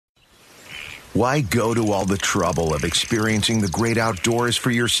Why go to all the trouble of experiencing the great outdoors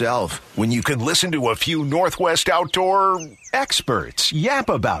for yourself when you can listen to a few Northwest outdoor experts yap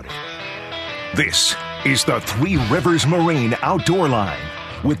about it? This is the Three Rivers Marine Outdoor Line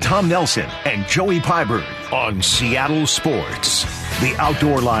with Tom Nelson and Joey Pyburn on Seattle Sports. The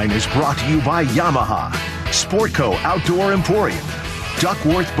Outdoor Line is brought to you by Yamaha, Sportco Outdoor Emporium,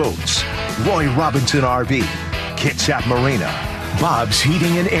 Duckworth Boats, Roy Robinson RV, Kitsap Marina, Bob's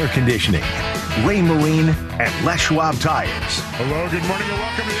Heating and Air Conditioning, Ray Marine, and Les Schwab Tires. Hello, good morning, and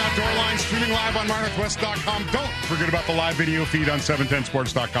welcome to the Outdoor Line, streaming live on MyNorthwest.com. Don't forget about the live video feed on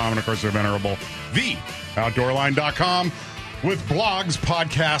 710sports.com, and of course, the venerable TheOutdoorLine.com with blogs,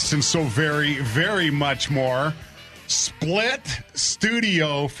 podcasts, and so very, very much more. Split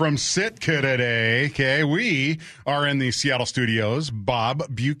studio from Sitka today. Okay, we are in the Seattle studios.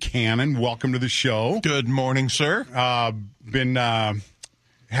 Bob Buchanan, welcome to the show. Good morning, sir.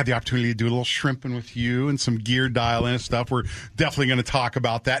 Had the opportunity to do a little shrimping with you and some gear dial-in stuff. We're definitely going to talk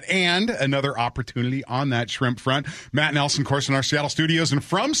about that. And another opportunity on that shrimp front. Matt Nelson, of course, in our Seattle studios. And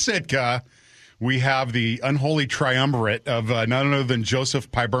from Sitka, we have the unholy triumvirate of none other than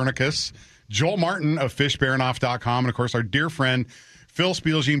Joseph Pybernicus, Joel Martin of FishBaronoff.com, and, of course, our dear friend Phil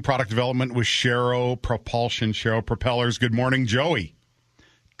Spielgene, Product Development with Sharrow Propulsion, Sharrow Propellers. Good morning, Joey.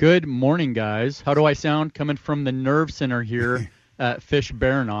 Good morning, guys. How do I sound coming from the Nerve Center here at Fish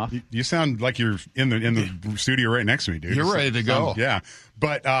Baronoff? You sound like you're in the studio right next to me, dude. You're ready to go. Yeah,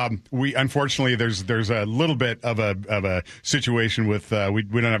 but we unfortunately there's a little bit of a situation with we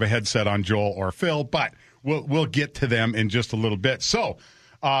don't have a headset on Joel or Phil, but we'll get to them in just a little bit. So,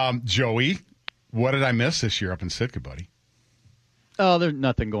 Joey, what did I miss this year up in Sitka, buddy? Oh, there's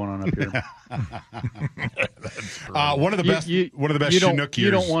nothing going on up here. One of the best Chinook years.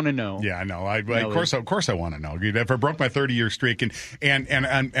 You don't want to know. Yeah, I know. Of course, I want to know. If I broke my 30-year streak, and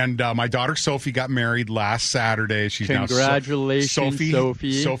my daughter Sophie got married last Saturday. She's Congratulations,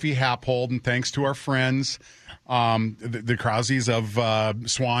 Sophie. Sophie Happold, and thanks to our friends, the Krauses of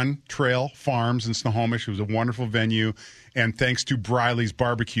Swan Trail Farms in Snohomish. It was a wonderful venue. And thanks to Briley's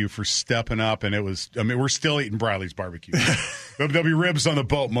Barbecue for stepping up. And we're still eating Briley's Barbecue. There'll be ribs on the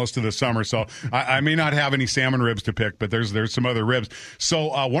boat most of the summer. So I may not have any salmon ribs to pick, but there's some other ribs.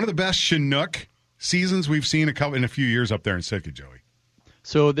 So one of the best Chinook seasons we've seen in a few years up there in Sitka, Joey.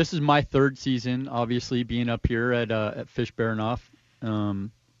 So this is my third season, obviously, being up here at Fish Baronoff.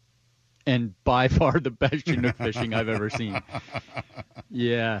 And by far the best Chinook fishing I've ever seen.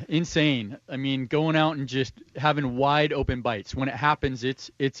 Yeah, insane. I mean, going out and just having wide open bites. When it happens,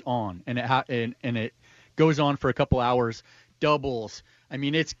 it's on, and it goes on for a couple hours. Doubles. I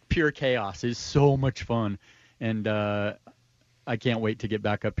mean, it's pure chaos. It's so much fun, and I can't wait to get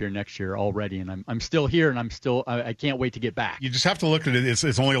back up here next year already. And I'm still here, and I can't wait to get back. You just have to look at it.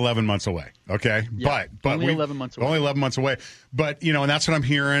 It's only 11 months away. Okay, yeah, but only 11 months away. Only 11 months away. But and that's what I'm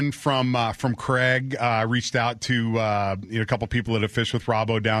hearing from Craig. Reached out to a couple people that have fished with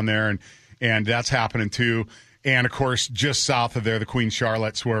Robbo down there, and that's happening too. And of course, just south of there, the Queen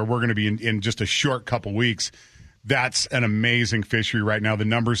Charlotte's, where we're going to be in just a short couple weeks. That's an amazing fishery right now. The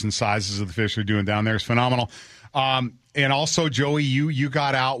numbers and sizes of the fish they're doing down there is phenomenal. And also, Joey, you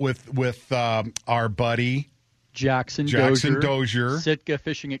got out with our buddy Jackson Dozier. Sitka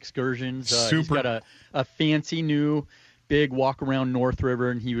Fishing Excursions. He's got a fancy new big walk around North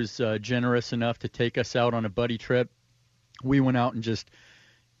River, and he was generous enough to take us out on a buddy trip. We went out and just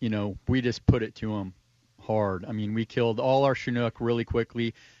put it to him hard. I mean, we killed all our Chinook really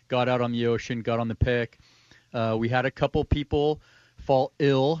quickly, got out on the ocean, got on the pick. We had a couple people fall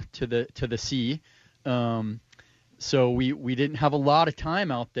ill to the sea. So we didn't have a lot of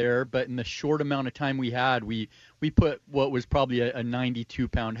time out there, but in the short amount of time we had, we put what was probably a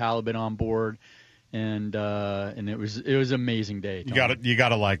 92-pound halibut on board, and it was an amazing day. Tom. You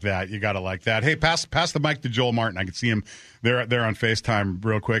gotta like that. You gotta like that. Hey, pass the mic to Joel Martin. I can see him there on FaceTime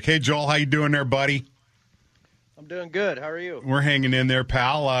real quick. Hey, Joel, how you doing there, buddy? I'm doing good. How are you? We're hanging in there,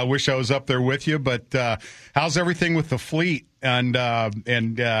 pal. I wish I was up there with you, but how's everything with the fleet? And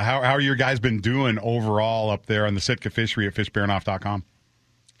how are your guys been doing overall up there on the Sitka fishery at FishBaronoff.com?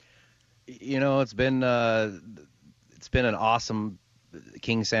 It's been an awesome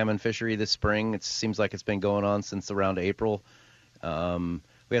king salmon fishery this spring. It seems like it's been going on since around April. We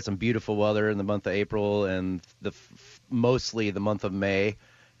had some beautiful weather in the month of April and mostly the month of May,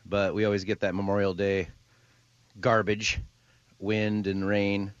 but we always get that Memorial Day garbage, wind and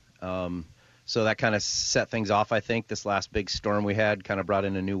rain. So that kind of set things off, I think. This last big storm we had kind of brought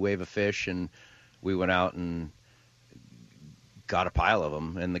in a new wave of fish, and we went out and got a pile of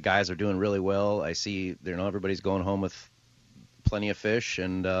them. And the guys are doing really well. I see, everybody's going home with plenty of fish,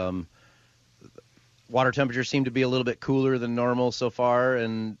 and water temperatures seem to be a little bit cooler than normal so far,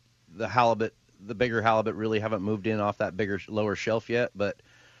 and the bigger halibut really haven't moved in off that bigger, lower shelf yet, but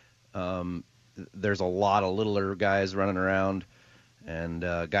there's a lot of littler guys running around, and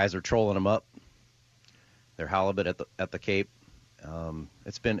guys are trolling them up. They're halibut at the Cape.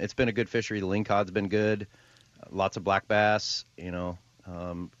 It's been a good fishery. The lingcod's been good. Lots of black bass,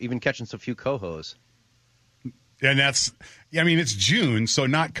 even catching some few cohos. And it's June, so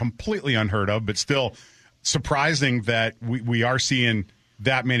not completely unheard of, but still surprising that we are seeing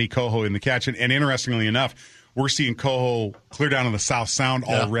that many coho in the catch. And interestingly enough, we're seeing coho clear down in the South Sound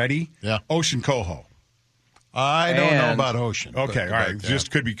already. Yeah. Ocean coho. I don't know about ocean. Okay, all right.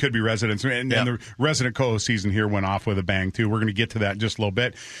 Just could be residents. And the resident coho season here went off with a bang, too. We're going to get to that in just a little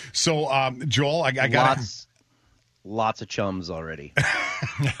bit. So, Joel, I got lots of chums already.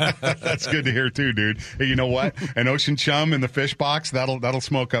 That's good to hear, too, dude. Hey, you know what? An ocean chum in the fish box, that'll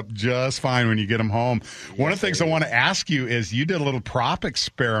smoke up just fine when you get them home. Yes, one of the things I want to ask you is you did a little prop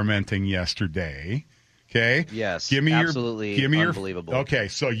experimenting yesterday. Okay? Yes, absolutely unbelievable. Okay,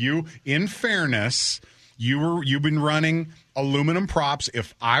 so you, in fairness, you've been running aluminum props.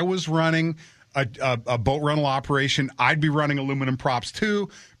 If I was running a boat rental operation, I'd be running aluminum props too,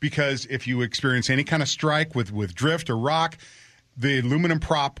 because if you experience any kind of strike with drift or rock, the aluminum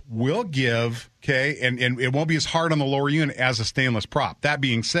prop will give, okay, and it won't be as hard on the lower unit as a stainless prop. That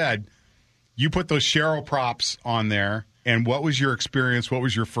being said, you put those Sharrow props on there, and what was your experience? What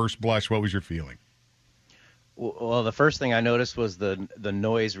was your first blush? What was your feeling? Well, the first thing I noticed was the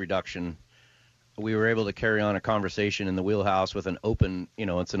noise reduction. We were able to carry on a conversation in the wheelhouse with an open,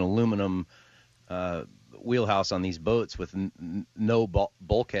 it's an aluminum wheelhouse on these boats with no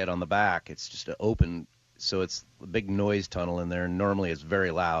bulkhead on the back. It's just an open, so it's a big noise tunnel in there, and normally it's very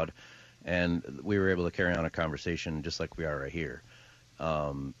loud, and we were able to carry on a conversation just like we are right here.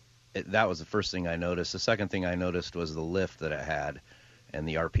 That was the first thing I noticed. The second thing I noticed was the lift that it had and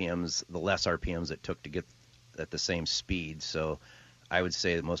the RPMs, the less RPMs it took to get at the same speed. So I would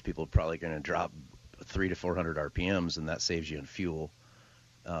say that most people are probably going to drop 300 to 400 RPMs, and that saves you in fuel.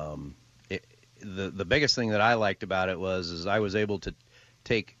 The biggest thing that I liked about it was I was able to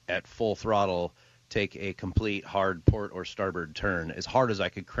take at full throttle, take a complete hard port or starboard turn as hard as I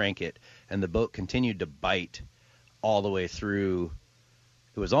could crank it, and the boat continued to bite all the way through.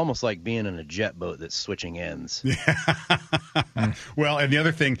 It was almost like being in a jet boat that's switching ends. Well, and the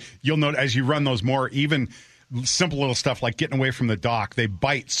other thing you'll note as you run those more, even simple little stuff like getting away from the dock, they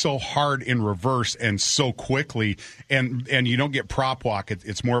bite so hard in reverse and so quickly, and you don't get prop walk.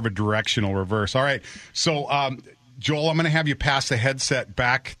 It's more of a directional reverse. All right, so Joel, I'm going to have you pass the headset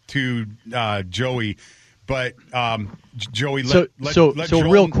back to Joey. But Joey, let Joel,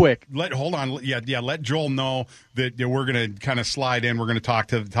 real quick. Let Joel know that we're going to kind of slide in. We're going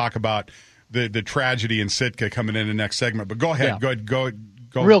to talk about the tragedy in Sitka coming in the next segment. But go ahead, go.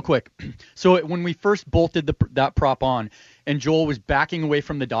 Real quick. So when we first bolted that prop on, and Joel was backing away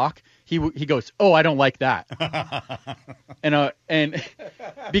from the dock, he goes, "Oh, I don't like that," and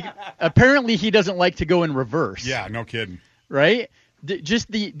apparently he doesn't like to go in reverse. Yeah, no kidding. Right? Just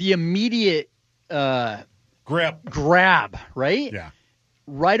the immediate grab, right? Yeah.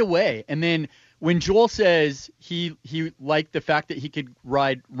 Right away. And then when Joel says he liked the fact that he could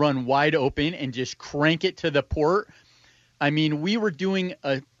run wide open and just crank it to the port, I mean, we were doing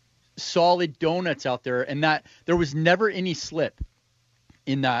a solid donuts out there, and that there was never any slip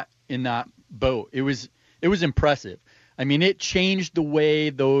in that boat. It was impressive. I mean, it changed the way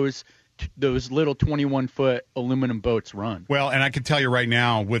those little 21-foot aluminum boats run. Well, and I can tell you right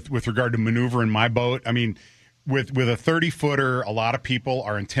now, with regard to maneuvering my boat, I mean, with a 30-footer, a lot of people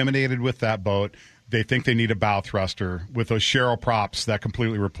are intimidated with that boat. They think they need a bow thruster. With those Sharrow props, that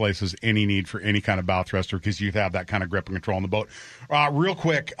completely replaces any need for any kind of bow thruster because you have that kind of grip and control on the boat. Real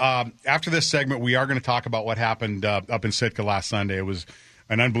quick, after this segment, we are going to talk about what happened up in Sitka last Sunday. It was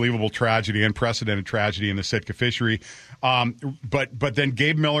an unbelievable tragedy, unprecedented tragedy in the Sitka fishery. But then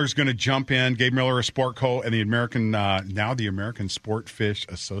Gabe Miller's going to jump in. Gabe Miller of Sportco and the American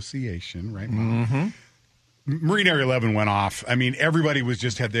Sportfish Association, right? Mm-hmm. Marine Area 11 went off. I mean, everybody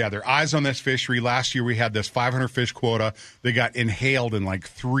had their eyes on this fishery. Last year we had this 500 fish quota. They got inhaled in like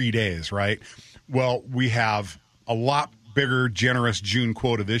 3 days, right? Well, we have a lot bigger, generous June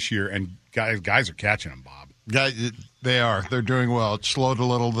quota this year, and guys are catching them, Bob. Guys, they are. They're doing well. It slowed a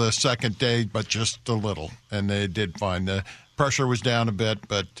little the second day, but just a little, and they did fine. The pressure was down a bit,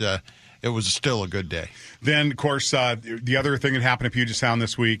 but it was still a good day. Then, of course, the other thing that happened at Puget Sound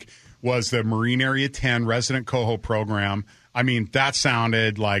this week was the Marine Area 10 resident coho program. I mean, that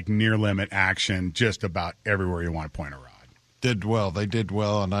sounded like near limit action just about everywhere you want to point a rod. did well. They did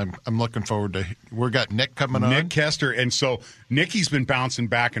well, and I'm looking forward to. We got Nick coming on. Nick Kester, and so Nicky's been bouncing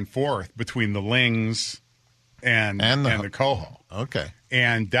back and forth between the Lings and the coho. Okay,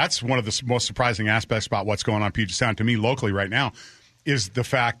 and that's one of the most surprising aspects about what's going on Puget Sound to me locally right now is the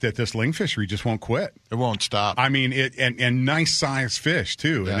fact that this ling fishery just won't quit. It won't stop. I mean, and nice sized fish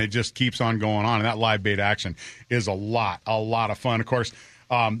too, and it just keeps on going on. And that live bait action is a lot of fun. Of course.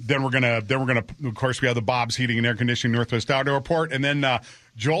 Then we're gonna, of course, we have the Bob's Heating and Air Conditioning Northwest Outdoor Report, and then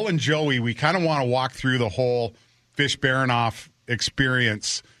Joel and Joey. We kind of want to walk through the whole Fish Baranoff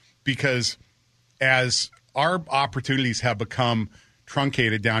experience because as our opportunities have become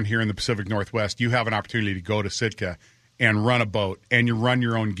truncated down here in the Pacific Northwest, you have an opportunity to go to Sitka and run a boat, and you run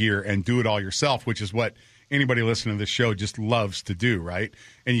your own gear and do it all yourself, which is what anybody listening to this show just loves to do, right?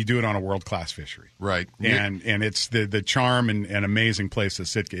 And you do it on a world-class fishery. Right. And it's the charm and amazing place that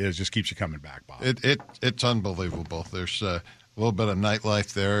Sitka is just keeps you coming back, Bob. It's unbelievable. There's a little bit of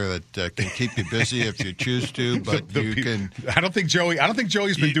nightlife there that can keep you busy if you choose to, but I don't think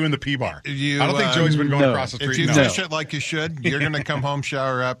Joey's been doing the P-bar. I don't think Joey's been going across the street. If you fish it like you should, you're going to come home,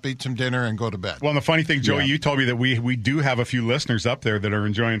 shower up, eat some dinner, and go to bed. Well, and the funny thing, Joey, you told me that we do have a few listeners up there that are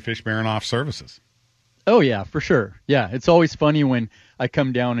enjoying Fish Baranoff services. Oh, yeah, for sure. Yeah, it's always funny when I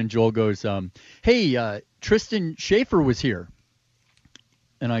come down and Joel goes, hey, Tristan Schaefer was here.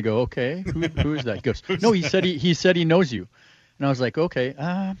 And I go, okay, who is that? He goes, no, he said he knows you. And I was like, okay,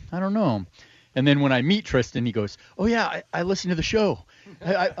 I don't know. And then when I meet Tristan, he goes, oh, yeah, I listen to the show.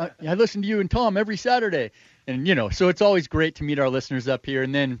 I listen to you and Tom every Saturday. And, so it's always great to meet our listeners up here.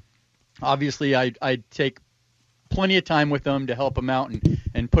 And then, obviously, I take plenty of time with them to help them out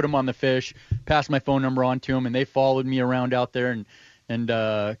and put them on the fish, pass my phone number on to them, and they followed me around out there and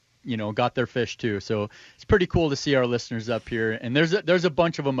got their fish too. So it's pretty cool to see our listeners up here, and there's a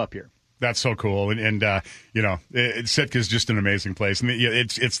bunch of them up here. That's so cool, and Sitka's just an amazing place, and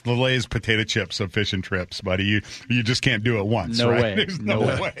it's the Lay's potato chips of fish and trips, buddy. You just can't do it once, no right? Way. There's no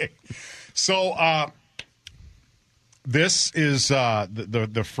way. So this is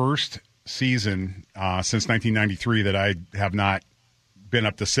the first season since 1993 that I have not been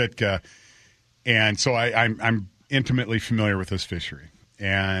up to Sitka, and so I'm intimately familiar with this fishery.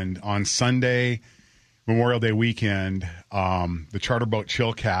 And on Sunday, Memorial Day weekend, the charter boat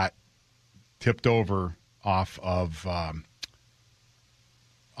Chilkat tipped over off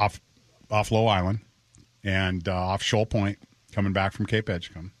Low Island and off Shoal Point, coming back from Cape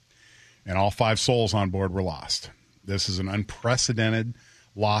Edgecombe, and all 5 souls on board were lost. This is an unprecedented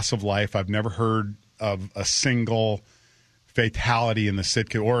loss of life. I've never heard of a single fatality in the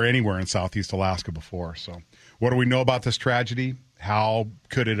Sitka or anywhere in Southeast Alaska before. So what do we know about this tragedy? How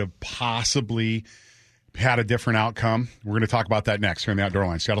could it have possibly had a different outcome? We're going to talk about that next here on the Outdoor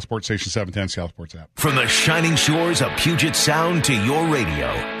Line. Seattle Sports Station 710, Seattle Sports app. From the shining shores of Puget Sound to your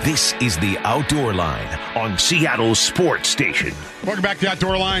radio, this is the Outdoor Line on Seattle Sports Station. Welcome back to the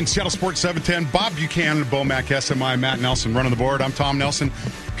Outdoor Line, Seattle Sports 710. Bob Buchanan, Bomac, SMI, Matt Nelson running the board. I'm Tom Nelson.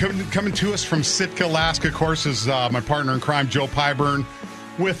 Coming to us from Sitka, Alaska, of course, is my partner in crime, Joe Pyburn,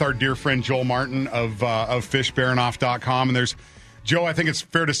 with our dear friend Joel Martin of FishBaranoff.com. And there's Joe, I think it's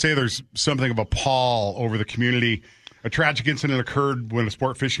fair to say there's something of a pall over the community. A tragic incident occurred when a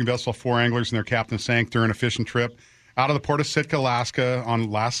sport fishing vessel, 4 anglers and their captain sank during a fishing trip out of the port of Sitka, Alaska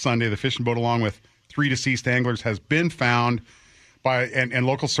on last Sunday. The fishing boat, along with 3 deceased anglers, has been found by and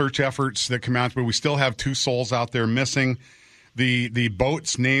local search efforts that come out, but we still have 2 souls out there missing. The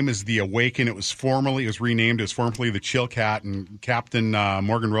boat's name is the Awaken. It was renamed. It was formerly the Chilkat, and Captain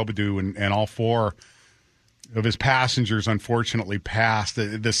Morgan Robidoux and all 4 of his passengers unfortunately passed.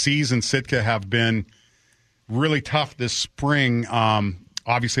 The seas in Sitka have been really tough this spring.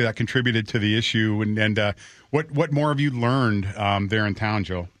 Obviously, that contributed to the issue. And what more have you learned there in town,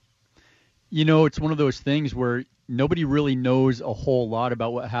 Joe? It's one of those things where nobody really knows a whole lot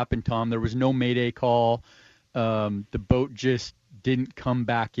about what happened, Tom. There was no Mayday call. The boat just didn't come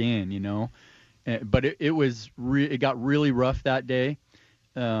back in, but it got really rough that day.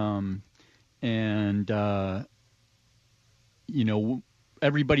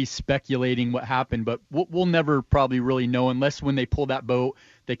 Everybody's speculating what happened, but we'll never probably really know unless when they pull that boat,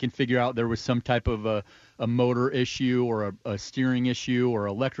 they can figure out there was some type of a motor issue or a steering issue or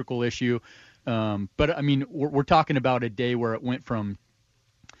electrical issue. But I mean, we're talking about a day where it went from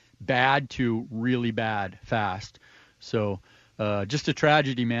bad to really bad fast. So just a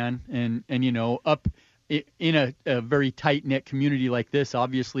tragedy, man. And up in a very tight-knit community like this,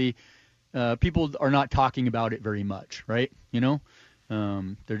 obviously, people are not talking about it very much, right?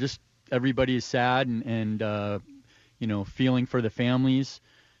 They're just, everybody is sad and feeling for the families.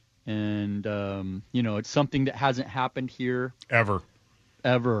 And, it's something that hasn't happened here. Ever.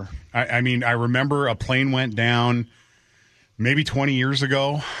 I mean, I remember a plane went down maybe 20 years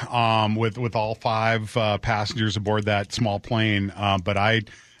ago with all 5 passengers aboard that small plane. But I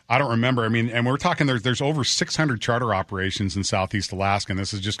don't remember. I mean, and we're talking there's over 600 charter operations in Southeast Alaska, and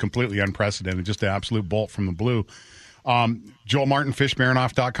this is just completely unprecedented, just an absolute bolt from the blue. Joel Martin,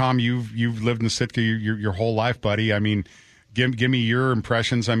 fishbaranoff.com. You've lived in Sitka your whole life, buddy. I mean, give me your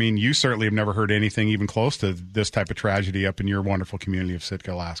impressions. I mean, you certainly have never heard anything even close to this type of tragedy up in your wonderful community of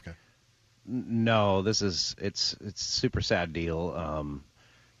Sitka, Alaska. No, it's a super sad deal.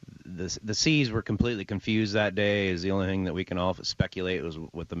 The seas were completely confused that day. Is the only thing that we can all speculate was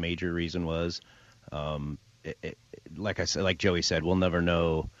what the major reason was. Like I said, like Joey said, we'll never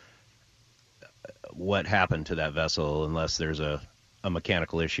know what happened to that vessel unless there's a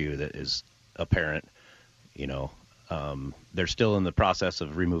mechanical issue that is apparent. They're still in the process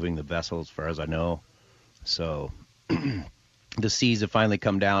of removing the vessel, as far as I know. So the seas have finally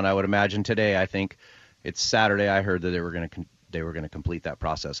come down. I would imagine today. I think it's Saturday. I heard that they were going to complete that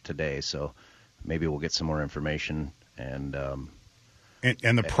process today. So maybe we'll get some more information. And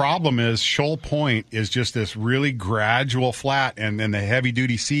the problem is Shoal Point is just this really gradual flat, and then the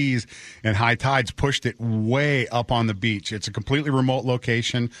heavy-duty seas and high tides pushed it way up on the beach. It's a completely remote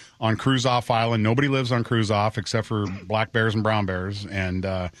location on Cruise-Off Island. Nobody lives on Cruise-Off except for black bears and brown bears, and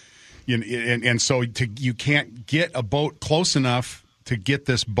so you can't get a boat close enough to get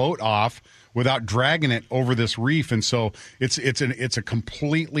this boat off without dragging it over this reef, and so it's a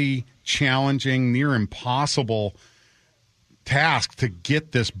completely challenging, near impossible task to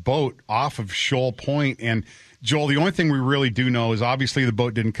get this boat off of Shoal Point. And Joel, the only thing we really do know is obviously the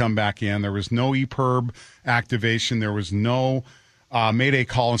boat didn't come back in. There was no EPIRB activation. There was no Mayday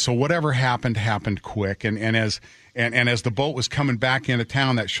call, and so whatever happened quick. And as the boat was coming back into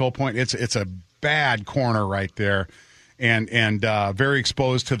town, that Shoal Point, it's a bad corner right there, and very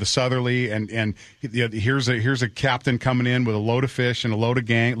exposed to the southerly. And here's a captain coming in with a load of fish and a load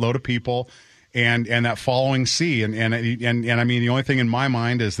of people. And that following sea, and I mean, the only thing in my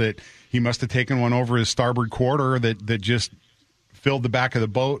mind is that he must have taken one over his starboard quarter that just filled the back of the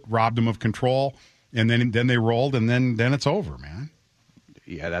boat, robbed him of control, and then they rolled, and then it's over, man.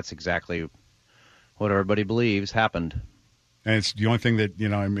 Yeah, that's exactly what everybody believes happened. And it's the only thing that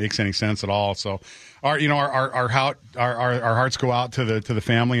makes any sense at all. So, our hearts go out to the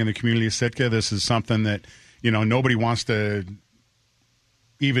family and the community of Sitka. This is something that nobody wants to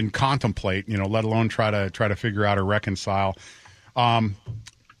even contemplate, let alone try to figure out or reconcile.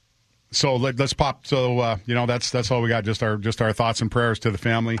 So let's pop. So that's all we got. Just our thoughts and prayers to the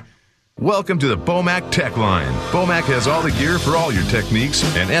family. Welcome to the Bomac Tech Line. Bomac has all the gear for all your techniques,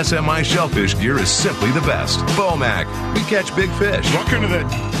 and SMI shellfish gear is simply the best. Bomac, we catch big fish. Welcome to the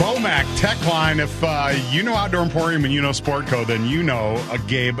Bomac Tech Line. If you know Outdoor Emporium and you know Sportco, then you know a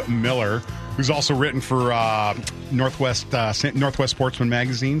Gabe Miller, who's also written for Northwest Sportsman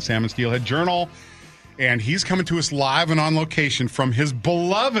Magazine, Salmon Steelhead Journal, and he's coming to us live and on location from his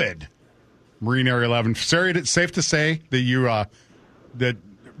beloved Marine Area 11. Safe to say that that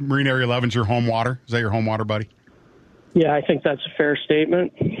Marine Area 11 is your home water. Is that your home water, buddy? Yeah, I think that's a fair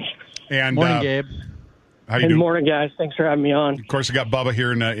statement. And morning, Gabe. How you doing? Morning, guys. Thanks for having me on. Of course, you got Bubba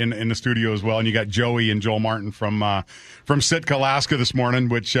here in the studio as well, and you got Joey and Joel Martin from Sitka, Alaska this morning.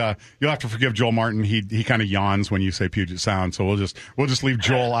 Which you'll have to forgive Joel Martin. He kind of yawns when you say Puget Sound, so we'll just leave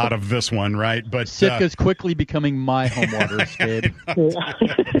Joel out of this one, right? But Sitka's quickly becoming my home water, Gabe.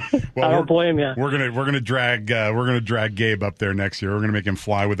 Well, I don't blame you. We're gonna drag Gabe up there next year. We're gonna make him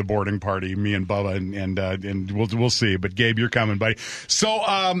fly with the boarding party, me and Bubba, and we'll see. But Gabe, you're coming, buddy.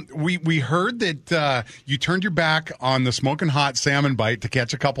 So we heard that you turned your back on the smoking hot salmon bite to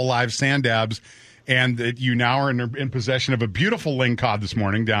catch a couple live sand dabs, and that you now are in possession of a beautiful ling cod this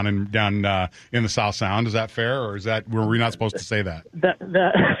morning down in the South Sound. Is that fair, or were we not supposed to say that?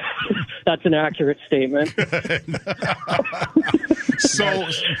 That's an accurate statement. So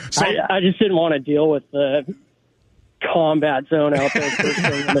I just didn't want to deal with the combat zone out there first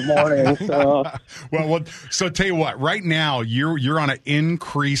thing in the morning. So so tell you what, right now you're on an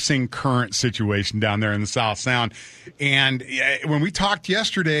increasing current situation down there in the South Sound, and when we talked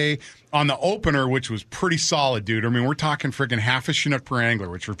yesterday on the opener, which was pretty solid, dude. I mean, we're talking freaking half a Chinook per angler,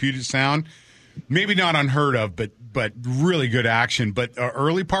 which for Puget Sound, maybe not unheard of, but really good action. But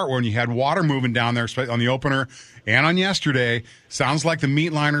early part when you had water moving down there on the opener and on yesterday, sounds like the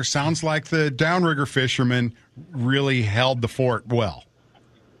meat liner, sounds like the downrigger fishermen really held the fort well.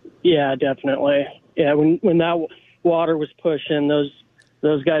 Yeah, definitely. Yeah, when that water was pushing, those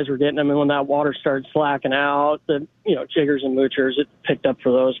those guys were getting them. And when that water started slacking out, the, jiggers and moochers, it picked up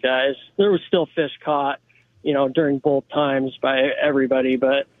for those guys. There was still fish caught, during both times by everybody,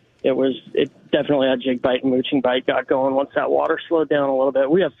 but it definitely had jig bite and mooching bite got going once that water slowed down a little bit.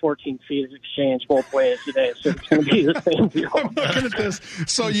 We have 14 feet of exchange both ways today, so it's going to be the same deal. I'm looking at this.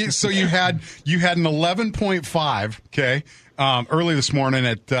 So you had an 11.5, okay, early this morning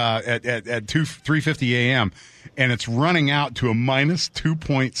at 3:50 a.m. and it's running out to a minus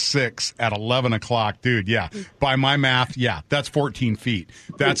 2.6 at 11 o'clock. Dude, yeah. By my math, yeah, that's 14 feet.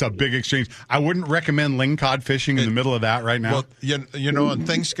 That's a big exchange. I wouldn't recommend lingcod fishing in the middle of that right now. Well, and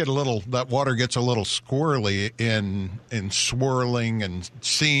things get that water gets a little squirrely in swirling and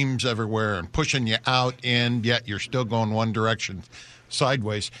seams everywhere and pushing you out in, yet you're still going one direction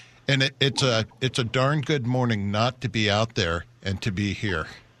sideways. And it's a darn good morning not to be out there and to be here.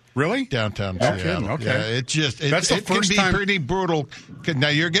 Really? Downtown Seattle. Okay. Yeah, it can be pretty brutal. Now,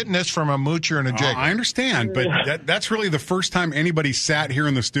 you're getting this from a moocher and a jig. I understand, but that's really the first time anybody sat here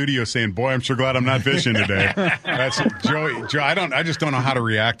in the studio saying, boy, I'm sure glad I'm not fishing today. That's Joey. I just don't know how to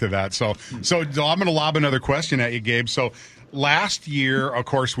react to that. So I'm going to lob another question at you, Gabe. So last year, of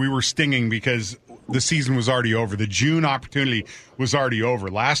course, we were stinging because the season was already over. The June opportunity was already over.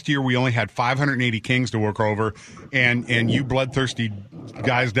 Last year, we only had 580 kings to work over, and you bloodthirsty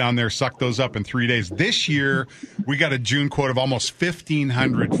guys down there sucked those up in 3 days. This year, we got a June quote of almost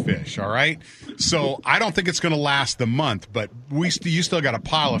 1,500 fish, all right? So I don't think it's going to last the month, but you still got a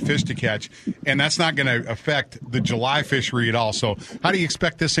pile of fish to catch, and that's not going to affect the July fishery at all. So how do you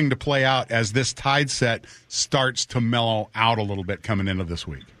expect this thing to play out as this tide set starts to mellow out a little bit coming into this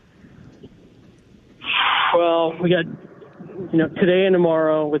week? Well, we got, today and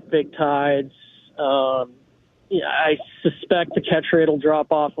tomorrow with big tides. I suspect the catch rate will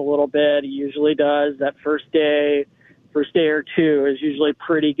drop off a little bit. It usually does. That first day or two is usually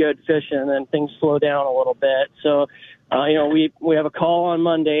pretty good fishing, and then things slow down a little bit. So, we have a call on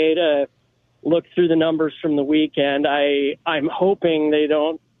Monday to look through the numbers from the weekend. I'm hoping they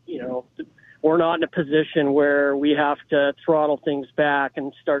don't, we're not in a position where we have to throttle things back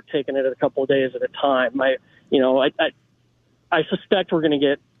and start taking it a couple of days at a time. I suspect we're going to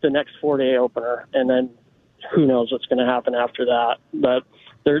get the next 4-day opener, and then who knows what's going to happen after that. But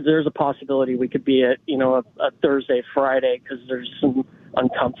there's a possibility we could be at, a Thursday, Friday, because there's some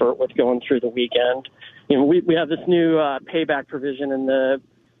uncomfort with going through the weekend. We have this new payback provision in the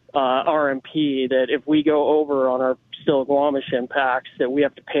RMP that if we go over on our still Squamish impacts, that we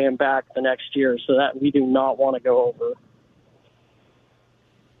have to pay them back the next year, so that we do not want to go over.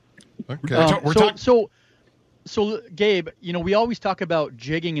 Okay. So Gabe, we always talk about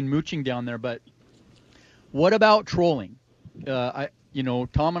jigging and mooching down there, but what about trolling? Tom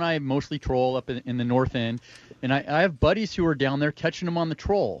and I mostly troll up in the north end, and I have buddies who are down there catching them on the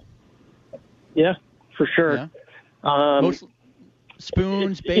troll. Yeah, for sure. Yeah.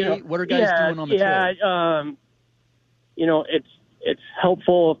 Spoons, bait. What are guys doing on the troll? It's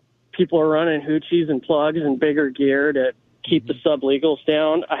helpful if people are running hoochies and plugs and bigger gear to keep the sublegals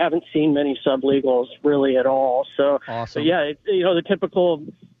down. I haven't seen many sublegals really at all. So, awesome. The typical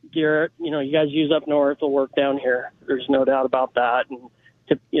gear, you guys use up north will work down here. There's no doubt about that. And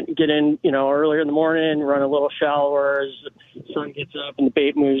to get in, earlier in the morning, run a little shallower as the sun gets up and the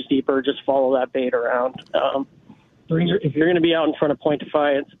bait moves deeper, just follow that bait around. If you're going to be out in front of Point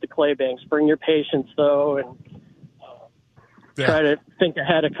Defiance at the clay banks, bring your patience, though, and try to think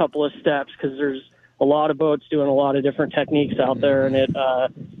ahead a couple of steps, because there's a lot of boats doing a lot of different techniques out there, and it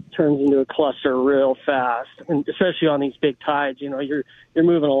turns into a cluster real fast. And especially on these big tides, you're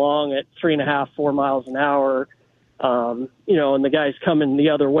moving along at 3.5-4 miles an hour, and the guys coming the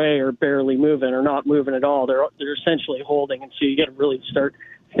other way are barely moving or not moving at all. They're essentially holding, and so you got to really start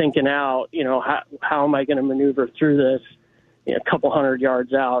thinking out, how am I going to maneuver through this a couple hundred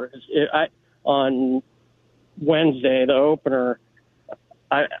yards out. On Wednesday, the opener,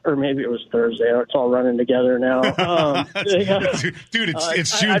 or maybe it was Thursday. It's all running together now. Dude,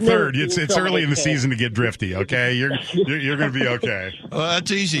 it's June 3rd. It's early in the season to get drifty. Okay, you're going to be okay. Well,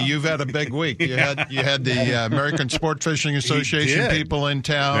 that's easy. You've had a big week. You had the American Sportfishing Association people in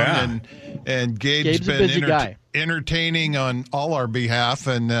town, and Gabe's been entertaining on all our behalf,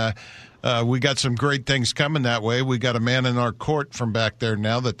 and we got some great things coming that way. We got a man in our court from back there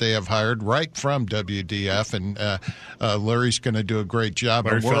now that they have hired right from WDF, and Larry's going to do a great job.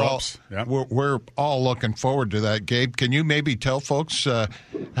 Larry Phillips. We're all looking forward to that. Gabe, can you maybe tell folks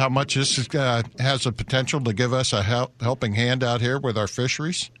how much this has the potential to give us a helping hand out here with our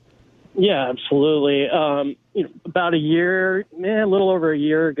fisheries? Yeah, absolutely. About a little over a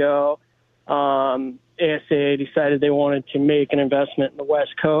year ago, ASA decided they wanted to make an investment in the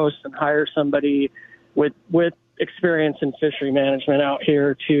West Coast and hire somebody with experience in fishery management out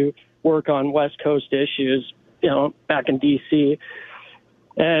here to work on West Coast issues, back in D.C.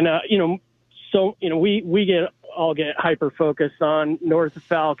 And, we get hyper-focused on north of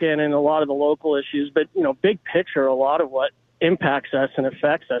Falcon and a lot of the local issues, but, big picture, a lot of what impacts us and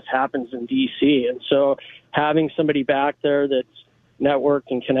affects us happens in D.C. And so having somebody back there that's networked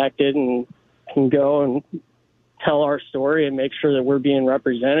and connected and can go and tell our story and make sure that we're being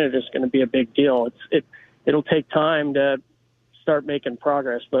represented is going to be a big deal. It'll take time to start making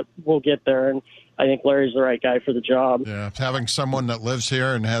progress, but we'll get there. And I think Larry's the right guy for the job. Yeah, having someone that lives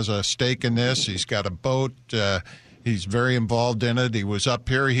here and has a stake in this, he's got a boat, he's very involved in it. He was up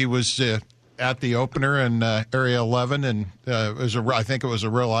here. He was at the opener in Area 11, and I think it was a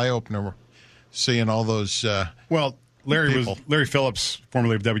real eye-opener seeing all those Larry Phillips,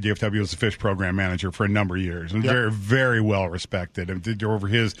 formerly of WDFW, was the fish program manager for a number of years and very, very well respected. And over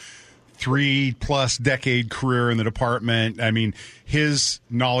his 3+ decade career in the department, I mean, his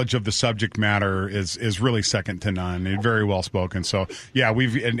knowledge of the subject matter is really second to none. And very well spoken. So yeah,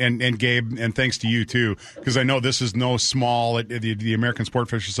 and Gabe, and thanks to you too, because I know this is no small. The American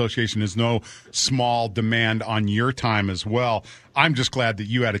Sportfish Association is no small demand on your time as well. I'm just glad that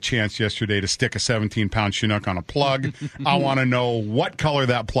you had a chance yesterday to stick a 17-pound Chinook on a plug. I want to know what color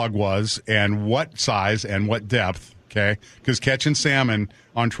that plug was and what size and what depth. Okay, because catching salmon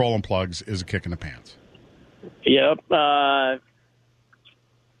on trolling plugs is a kick in the pants. Yep, 5-inch,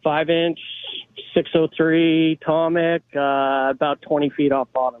 603 Tomic, about 20 feet off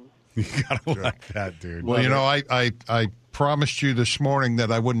bottom. You gotta like that, dude. Well, I promised you this morning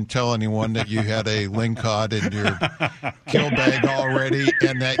that I wouldn't tell anyone that you had a lingcod in your kill bag already,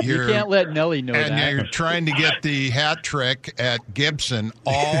 and that you can't let Nellie know that. And you're trying to get the hat trick at Gibson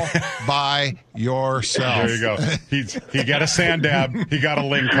all by yourself. There you go. He got a sand dab, he got a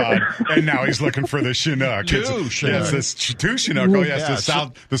lingcod, and now he's looking for the Chinook. Two Chinook. Yes, two Chinook. Oh yes,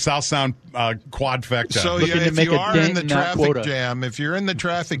 the South Sound quadfecta. So if you are in the traffic jam, if you're in the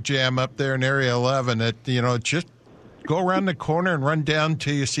traffic jam up there in Area 11, just go around the corner and run down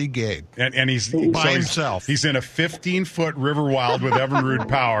till you see Gabe. And he's by himself. He's in a 15-foot river wild with Evinrude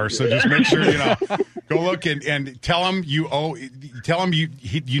power. So just make sure go look and tell him you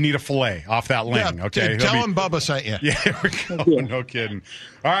need a fillet off that ling. Yeah, okay. Tell him Bubba sent you. Yeah, there we go. No kidding.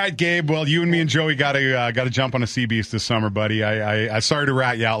 All right, Gabe. Well, you and me and Joey got to jump on a sea beast this summer, buddy. I sorry to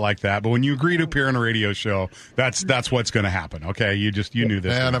rat you out like that, but when you agree to appear on a radio show, that's what's going to happen. Okay, you knew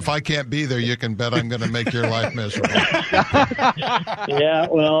this. And if I can't be there, you can bet I'm going to make your life miserable. Yeah,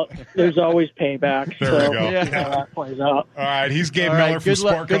 well, there's always payback. There we go. Yeah. That plays out. All right, he's Gabe Miller from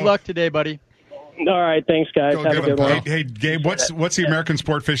Sportco. Good luck today, buddy. All right, thanks, guys. Have a good one. Hey, Gabe, what's the American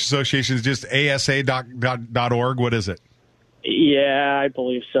Sportfish Association? Is just asa.org? What is it? Yeah, I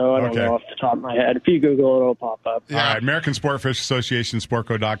believe so. I don't know off the top of my head. If you Google it, it'll pop up. Yeah. All right, American Sportfish Association,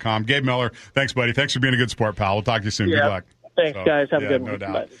 Sportco.com. Gabe Miller, thanks, buddy. Thanks for being a good sport, pal. We'll talk to you soon. Yeah. Good luck. Thanks, guys. Have a good one. No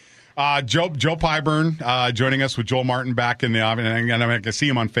doubt. Joe Pyburn joining us with Joel Martin back in the oven, and I can see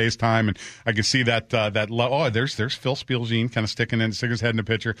him on FaceTime, and I can see that there's Phil Spielgene kind of sticking his head in the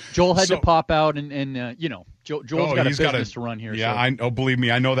picture. Joel had to pop out, and Joel's got a business to run here. Yeah, so. Believe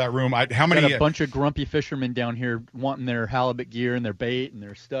me, I know that room. How many? Got a bunch of grumpy fishermen down here wanting their halibut gear and their bait and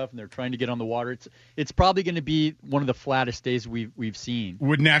their stuff, and they're trying to get on the water. It's probably going to be one of the flattest days we've seen.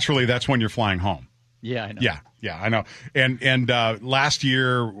 Naturally, that's when you're flying home. Yeah, I know. Yeah, I know. And last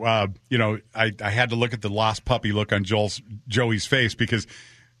year, I had to look at the lost puppy look on Joey's face because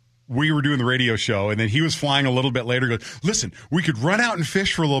we were doing the radio show, and then he was flying a little bit later. He goes, listen, we could run out and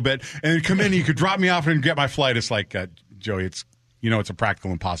fish for a little bit, and then come in and you could drop me off and get my flight. It's like, Joey, it's a practical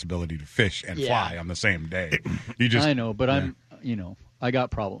impossibility to fish and fly on the same day. I know, but I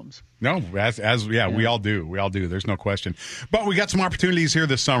got problems. No, we all do. We all do. There's no question. But we got some opportunities here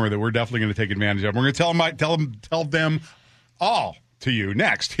this summer that we're definitely going to take advantage of. We're going to tell them all to you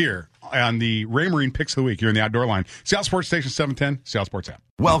next here on the Ray Marine Picks of the Week here in the Outdoor Line. Seattle Sports Station 710, Seattle Sports app.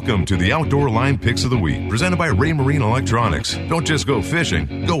 Welcome to the Outdoor Line Picks of the Week, presented by Ray Marine Electronics. Don't just go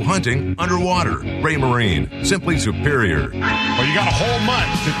fishing, go hunting underwater. Ray Marine, simply superior. Well, you got a whole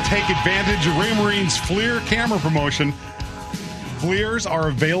month to take advantage of Ray Marine's FLIR camera promotion. FLIRs are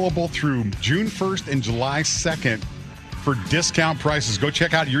available through June 1st and July 2nd for discount prices. Go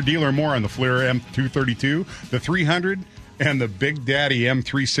check out your dealer more on the FLIR M232, the 300, and the Big Daddy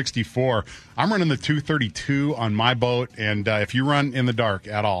M364. I'm running the 232 on my boat, and if you run in the dark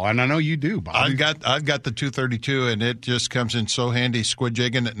at all, and I know you do, Bob. I've got the 232, and it just comes in so handy squid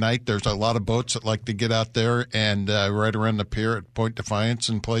jigging at night. There's a lot of boats that like to get out there and right around the pier at Point Defiance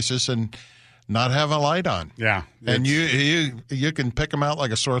and places, and not have a light on. Yeah, and you can pick them out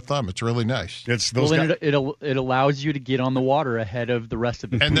like a sore thumb. It's really nice. It allows you to get on the water ahead of the rest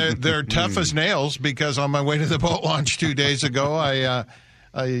of the and they're tough as nails, because on my way to the boat launch 2 days ago,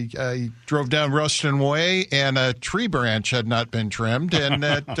 I drove down Ruston Way, and a tree branch had not been trimmed, and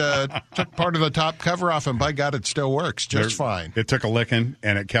that took part of the top cover off, and by God, it still works just fine. It took a licking,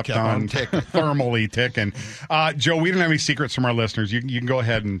 and it kept on ticking. thermally ticking. Joe, we didn't have any secrets from our listeners. You can go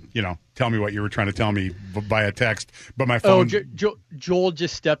ahead and, tell me what you were trying to tell me via text, but my phone... Joel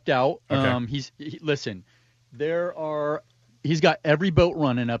just stepped out. Okay. Listen, he's got every boat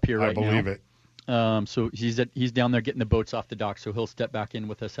running up here right now. I believe it. So he's down there getting the boats off the dock, so he'll step back in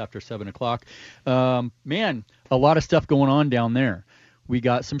with us after 7:00. Man, a lot of stuff going on down there. We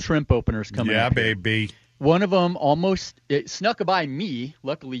got some shrimp openers coming up. Yeah, baby. One of them it snuck by me.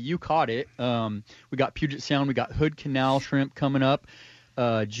 Luckily, you caught it. We got Puget Sound. We got Hood Canal shrimp coming up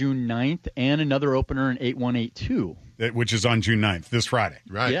June 9th, and another opener in 8182. Which is on June 9th, this Friday.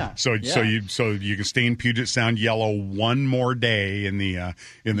 Right. Yeah. So you can stay in Puget Sound Yellow one more day in the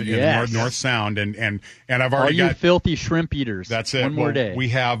North Sound, and I've already got filthy shrimp eaters. That's it. One more day. We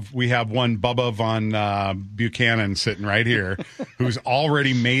have one Bubba von Buchanan sitting right here, who's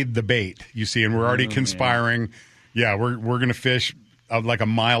already made the bait. You see, and we're already conspiring. Man. Yeah, we're gonna fish like a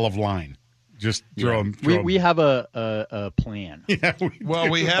mile of line. Just throw them. We have a plan. Yeah,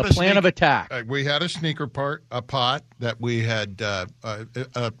 we had a plan of attack. We had a pot that we had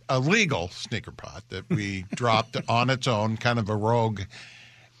a legal sneaker pot that we dropped on its own, kind of a rogue,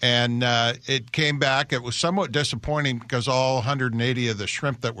 and it came back. It was somewhat disappointing because all 180 of the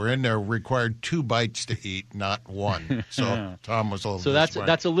shrimp that were in there required 2 bites to eat, not one. So Tom was a little. So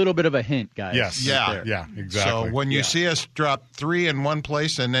that's a little bit of a hint, guys. Yes. Yeah. Exactly. So when you see us drop 3 in one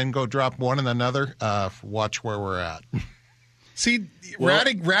place and then go drop 1 in another, watch where we're at. See,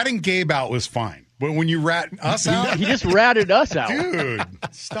 ratting Gabe out was fine. But when you rat us out, he just ratted us out. Dude,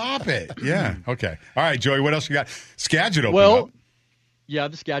 stop it. Yeah. Okay. All right, Joey. What else you got? Skagit opened up. Yeah,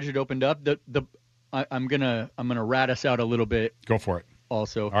 the Skagit opened up. I'm gonna rat us out a little bit. Go for it.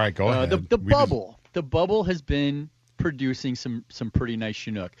 Also, all right, go ahead. The bubble has been producing some pretty nice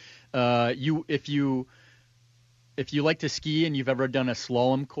Chinook. If you like to ski and you've ever done a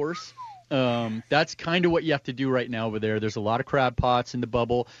slalom course, that's kind of what you have to do right now over there. There's a lot of crab pots in the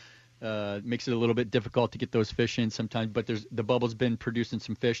bubble. Makes it a little bit difficult to get those fish in sometimes. But the bubble's been producing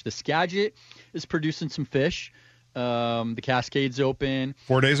some fish. The Skagit is producing some fish. The Cascade's open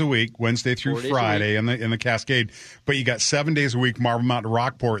 4 days a week, Wednesday through Friday in the Cascade. But you got 7 days a week, Marble Mountain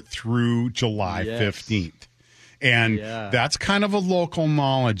Rockport through July 15th. And that's kind of a local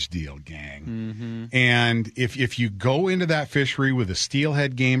knowledge deal, gang. Mm-hmm. And if you go into that fishery with a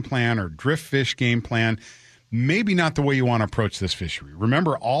steelhead game plan or drift fish game plan, maybe not the way you want to approach this fishery.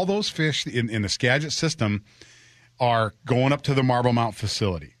 Remember, all those fish in the Skagit system are going up to the Marble Mount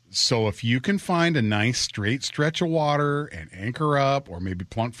facility. So if you can find a nice straight stretch of water and anchor up or maybe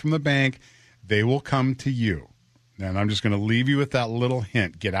plunk from the bank, they will come to you. And I'm just going to leave you with that little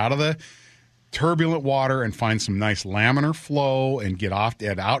hint. Get out of the turbulent water and find some nice laminar flow and get out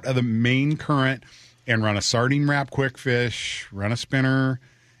of the main current and run a sardine wrap quick fish, run a spinner,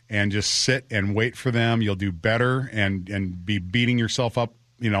 and just sit and wait for them. You'll do better and be beating yourself up,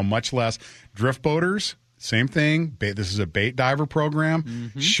 much less. Drift boaters, same thing. This is a bait diver program.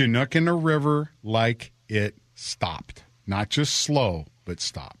 Mm-hmm. Chinook in the river like it stopped. Not just slow, but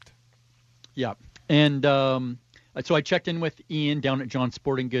stopped. Yeah. And so I checked in with Ian down at John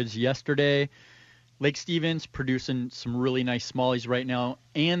Sporting Goods yesterday. Lake Stevens producing some really nice smallies right now.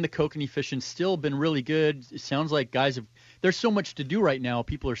 And the kokanee fishing still been really good. It sounds like there's so much to do right now.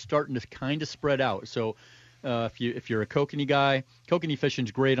 People are starting to kind of spread out. So if you're a kokanee guy, kokanee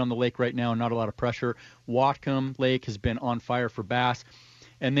fishing's great on the lake right now, not a lot of pressure. Whatcom Lake has been on fire for bass.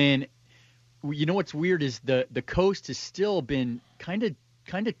 And then, what's weird is the coast has still been kind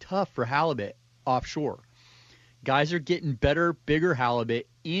of tough for halibut offshore. Guys are getting better, bigger halibut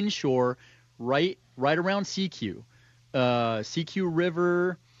inshore, right around CQ, CQ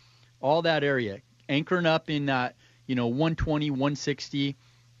River, all that area, anchoring up in that 120, 160.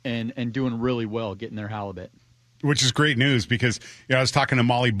 And doing really well getting their halibut. Which is great news because I was talking to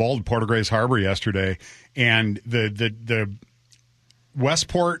Molly Bold, Port of Grace Harbor yesterday, and the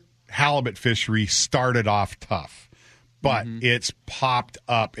Westport halibut fishery started off tough, but it's popped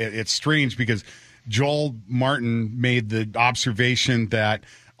up. It's strange because Joel Martin made the observation that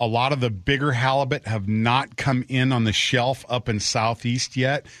a lot of the bigger halibut have not come in on the shelf up in Southeast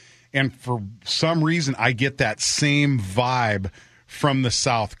yet, and for some reason I get that same vibe from the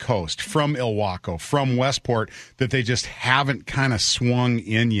South Coast, from Ilwaco, from Westport, that they just haven't kind of swung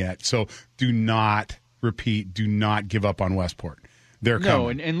in yet. So do not give up on Westport. They're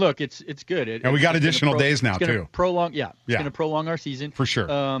coming. No, and look, it's good. And we got additional days now, too. It's going to prolong our season. For sure.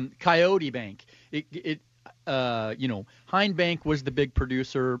 Coyote Bank. Hind Bank was the big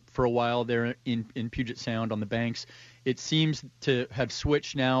producer for a while there in Puget Sound on the banks. It seems to have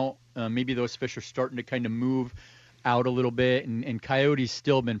switched now. Maybe those fish are starting to kind of move out a little bit, and Coyote's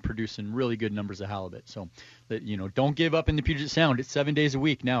still been producing really good numbers of halibut. So, don't give up in the Puget Sound. It's 7 days a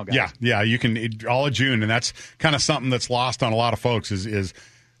week now, guys. Yeah, you can all of June, and that's kind of something that's lost on a lot of folks is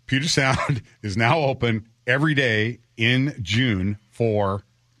Puget Sound is now open every day in June for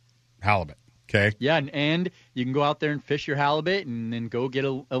halibut. Okay. Yeah, and you can go out there and fish your halibut and then go get a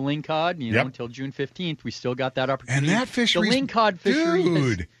lingcod, until June 15th. We still got that opportunity. And that fishery, the lingcod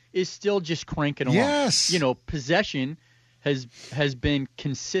fishery is still just cranking along. Yes. Possession has been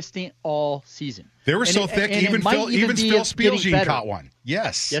consistent all season. They were so thick, even Phil Spielgene caught one.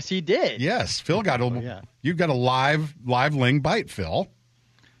 Yes. Yes, he did. Yes, Phil got you've got a live ling bite, Phil.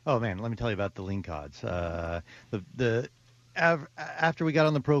 Oh, man, let me tell you about the lingcods. After we got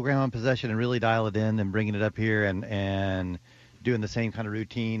on the program on possession and really dial it in and bringing it up here and doing the same kind of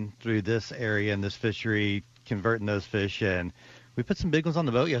routine through this area and this fishery, converting those fish, and we put some big ones on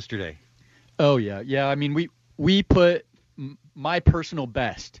the boat yesterday. Oh, yeah. Yeah, I mean, we put my personal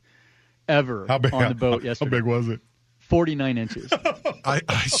best ever on the boat yesterday. How big was it? 49 inches. I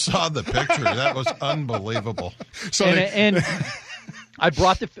saw the picture. That was unbelievable. So and I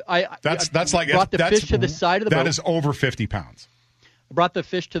brought the fish to the side of the boat. That is over 50 pounds. I brought the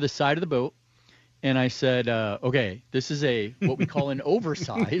fish to the side of the boat, and I said, okay, this is what we call an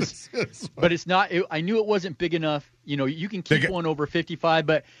oversize, but it's not. I knew it wasn't big enough. You can keep one over 55,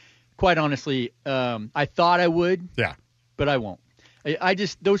 but quite honestly, I thought I would. Yeah. But I won't. I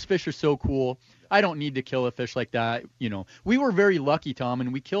just, those fish are so cool. I don't need to kill a fish like that. We were very lucky, Tom,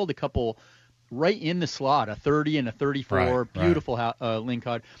 and we killed a couple right in the slot, a 30 and a 34, beautiful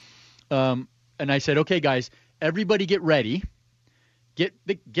lingcod. And I said, okay, guys, everybody get ready.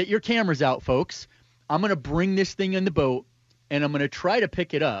 Get your cameras out, folks. I'm going to bring this thing in the boat, and I'm going to try to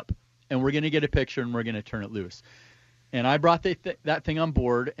pick it up, and we're going to get a picture, and we're going to turn it loose. And I brought that thing on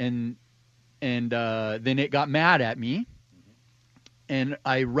board, and then it got mad at me, and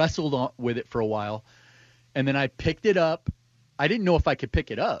I wrestled with it for a while, and then I picked it up. I didn't know if I could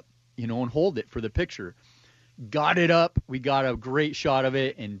pick it up, and hold it for the picture. Got it up. We got a great shot of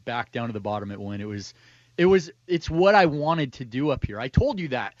it, and back down to the bottom it went. It's what I wanted to do up here. I told you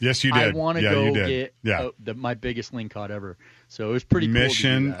that. Yes, you did. I want to go get my biggest lingcod ever. So it was pretty cool.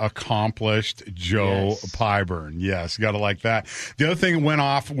 Mission accomplished, Joe Pyburn. Yes, got to like that. The other thing that went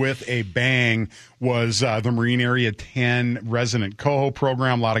off with a bang was the Marine Area 10 resident coho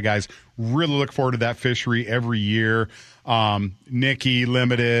program. A lot of guys really look forward to that fishery every year. Nikki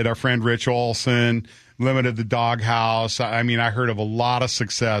Limited, our friend Rich Olson, Limited the Doghouse. I mean, I heard of a lot of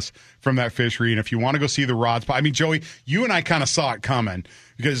success from that fishery. And if you want to go see the rods, I mean, Joey, you and I kind of saw it coming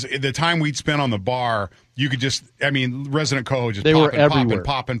because the time we'd spent on the bar, you could just, resident coho just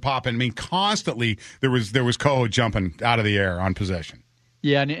popping. I mean, constantly there was coho jumping out of the air on possession.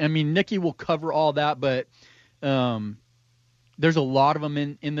 Yeah, and Nikki will cover all that, but there's a lot of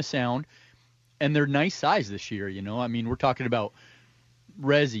them in the Sound, and they're nice size this year. We're talking about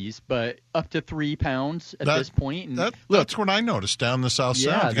Rezzies, but up to 3 pounds at this point. And that's what I noticed down the South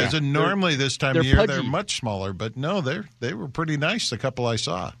Sound, because normally this time of year pudgy. They're much smaller, but no, they were pretty nice, the couple I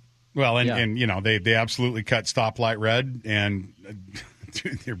saw. Well, and they absolutely cut stoplight red, and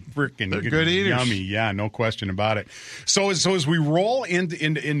they're freaking good eaters. Yummy. Yeah, no question about it. So as we roll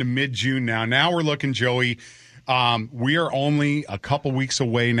into mid-June now we're looking, Joey, we are only a couple weeks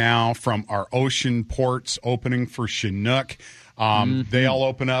away now from our ocean ports opening for Chinook. They all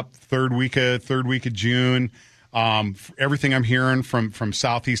open up third week of June. Everything I'm hearing from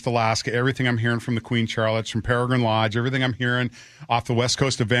Southeast Alaska, everything I'm hearing from the Queen Charlottes, from Peregrine Lodge, everything I'm hearing off the west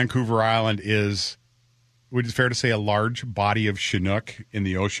coast of Vancouver Island is, would it be fair to say, a large body of Chinook in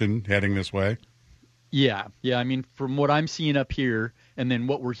the ocean heading this way? Yeah. From what I'm seeing up here, and then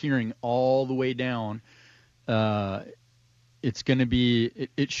what we're hearing all the way down, it's going to be.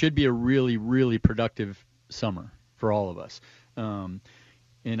 It should be a really, really productive summer for all of us.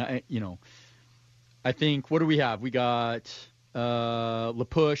 I think, what do we have? We got La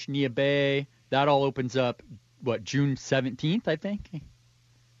Push, Nia Bay. That all opens up, June 17th, I think?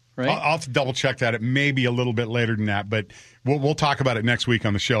 Right? I'll have to double check that. It may be a little bit later than that, but we'll talk about it next week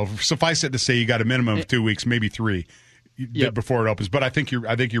on the show. Suffice it to say, you got a minimum of 2 weeks, maybe 3, before it opens. But I think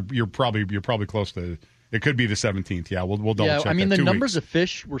you're probably close to It could be the 17th. Yeah, we'll double check. I mean, that. the numbers of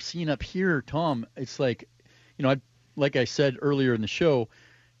fish we're seeing up here, Tom, it's like, like I said earlier in the show,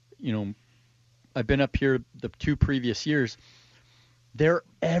 I've been up here the 2 previous years. They're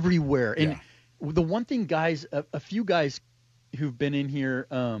everywhere. And the one thing guys, a few guys who've been in here,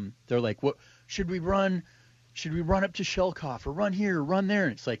 they're like, "What should we run? Should we run up to Shelkoff or run here or run there?"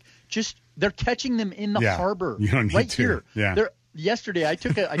 And it's like, they're catching them in the harbor. You don't need right to. Here. Yeah. Yesterday, I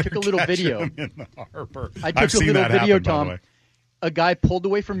took a little video. Them in the harbor. I've seen that happen, Tom. A guy pulled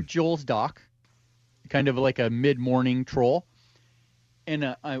away from Joel's dock, kind of like a mid-morning troll,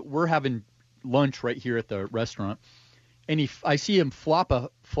 and we're having lunch right here at the restaurant. And I see him flop a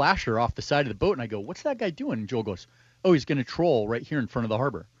flasher off the side of the boat, and I go, "What's that guy doing?" And Joel goes, "Oh, he's going to troll right here in front of the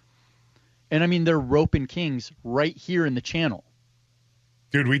harbor." And I mean, they're roping kings right here in the channel.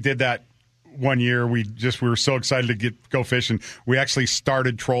 Dude, we did that one year. We were so excited to go fishing. We actually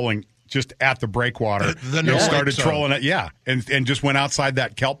started trolling just at the breakwater. Started trolling it, and just went outside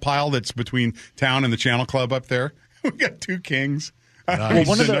that kelp pile that's between town and the Channel Club up there. We got 2 kings. Well,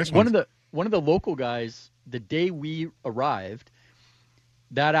 one of the local guys, the day we arrived,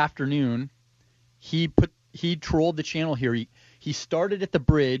 that afternoon, he trolled the channel here. He started at the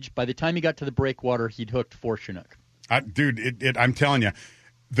bridge. By the time he got to the breakwater, he'd hooked 4 Chinook. Dude, I'm telling you,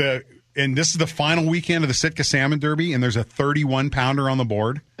 and this is the final weekend of the Sitka Salmon Derby, and there's a 31-pounder on the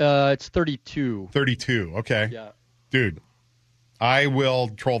board. It's 32. 32. Okay. Yeah. Dude, I will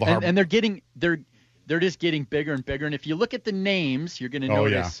troll the harbor. And they're just getting bigger and bigger. And if you look at the names, you're going to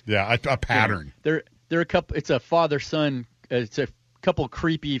notice. A pattern. They're a couple. It's a father-son. It's a couple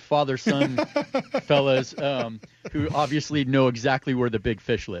creepy father-son fellas who obviously know exactly where the big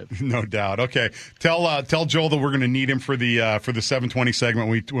fish live. No doubt. Okay, tell Joel that we're going to need him for the 720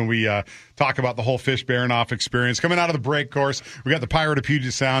 segment when we talk about the whole Fish Baranoff experience. Coming out of the break course, we got the Pirate of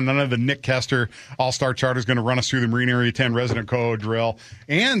Puget Sound. None of the Nick Kester All-Star Charter is going to run us through the Marine Area 10 Resident Coho drill,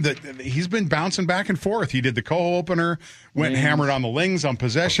 and he's been bouncing back and forth. He did the Coho opener, went and hammered on the lings on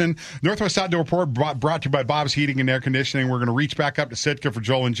possession. Northwest Outdoor Report brought to you by Bob's Heating and Air Conditioning. We're going to reach back up to Sitka for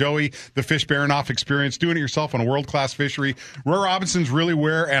Joel and Joey, the Fish Baranoff experience, doing it yourself on a world-class fishery. Roy Robinson's Really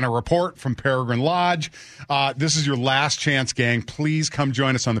Where, and a report from Peregrine Lodge. This is your last chance, gang. Please come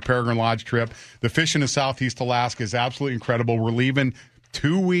join us on the Peregrine Lodge trip. The fishing in Southeast Alaska is absolutely incredible. We're leaving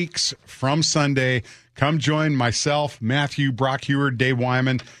 2 weeks from Sunday. Come join myself, Matthew, Brock Heward, Dave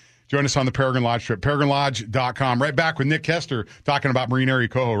Wyman. Join us on the Peregrine Lodge trip, peregrinelodge.com. Right back with Nick Kester talking about Marine Area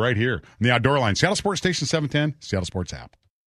Coho right here on the Outdoor Line. Seattle Sports Station 710, Seattle Sports app.